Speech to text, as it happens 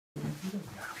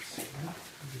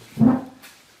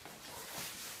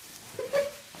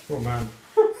Oh man.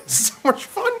 So much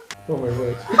fun! Oh my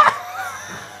word.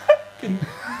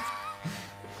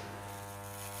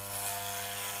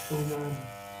 Oh man.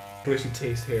 I should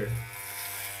taste hair.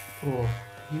 Oh.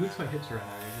 He looks like hips right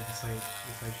now, with the side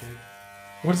shape.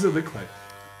 What does it look like?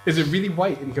 Is it really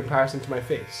white in comparison to my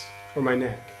face? Or my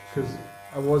neck? Because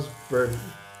I was burned.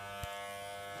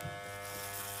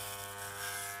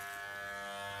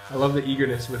 I love the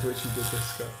eagerness with which you did this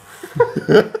stuff.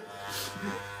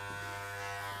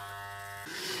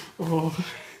 Oh,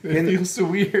 it feels so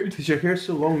weird. Because your hair's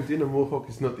so long, doing a mohawk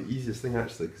is not the easiest thing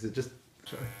actually, because it just...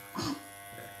 Sorry.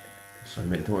 Sorry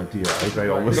mate, I don't want to do your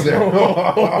eyebrow almost there.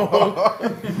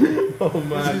 Oh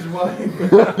man. This is why.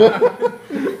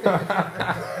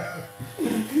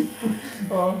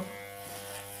 Oh.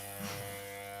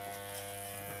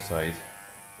 Side.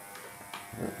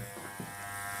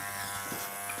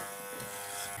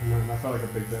 Oh man, that felt like a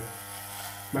big bit.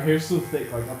 My hair's so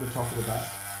thick, like up the top of the back.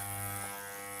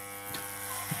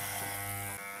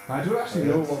 I don't actually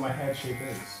know what my head shape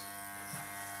is.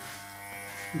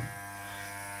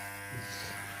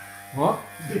 What?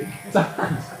 Big.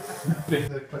 Big.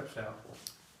 The clip shell.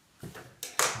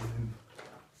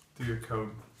 Do your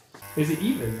comb. Is it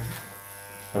even?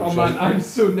 I'm Oh trying- man, I'm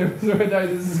so nervous right now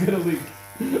this is gonna leak.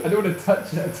 I don't want to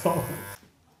touch it at all.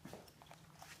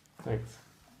 Thanks.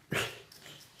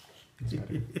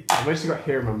 I've actually got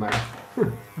hair in my mouth.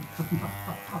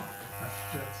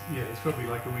 Yeah, it's probably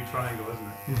like a wee triangle,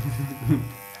 isn't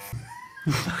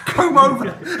it? Come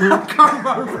over! Come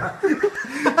over!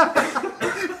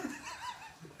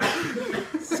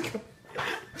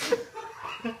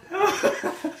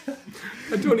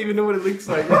 I don't even know what it looks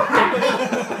like.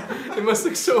 It must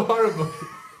look so horrible.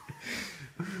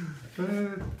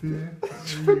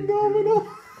 It's phenomenal.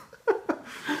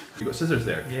 You got scissors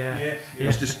there? Yeah.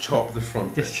 Let's just chop the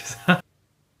front bit.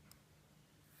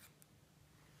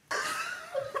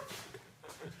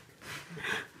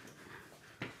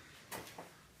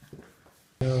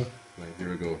 Right, here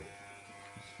we go.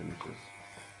 Let's finish this.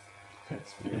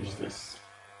 Let's finish this.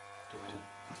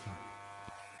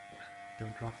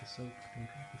 Don't drop the soap. Don't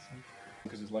drop the soap.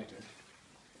 Because it's lighter.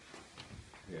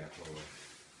 Yeah, probably.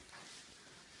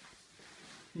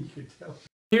 You can tell.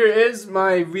 Here is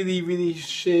my really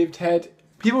shaved head.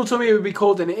 People told me it would be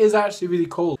cold, and it is actually really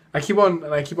cold. I keep on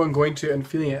going to it and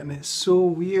feeling it, and it's so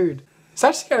weird. It's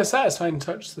actually kind of satisfying to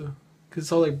touch though, because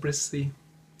it's all like bristly.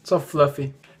 It's all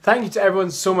fluffy. Thank you to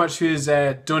everyone so much who has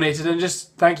donated, and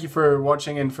just thank you for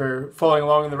watching and for following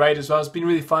along on the ride as well. It's been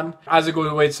really fun. As I go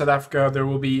away to South Africa, there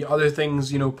will be other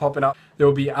things, you know, popping up. There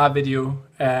will be a video,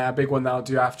 a big one that I'll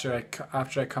do after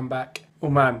I come back. Oh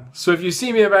man. So if you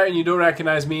see me about and you don't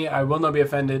recognize me, I will not be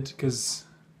offended, because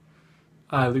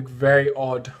I look very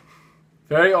odd.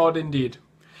 Very odd indeed.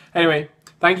 Anyway,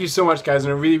 thank you so much guys,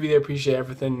 and I really appreciate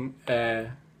everything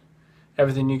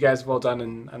everything you guys have all done,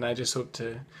 and I just hope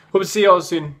to see you all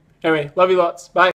soon. Anyway, love you lots. Bye.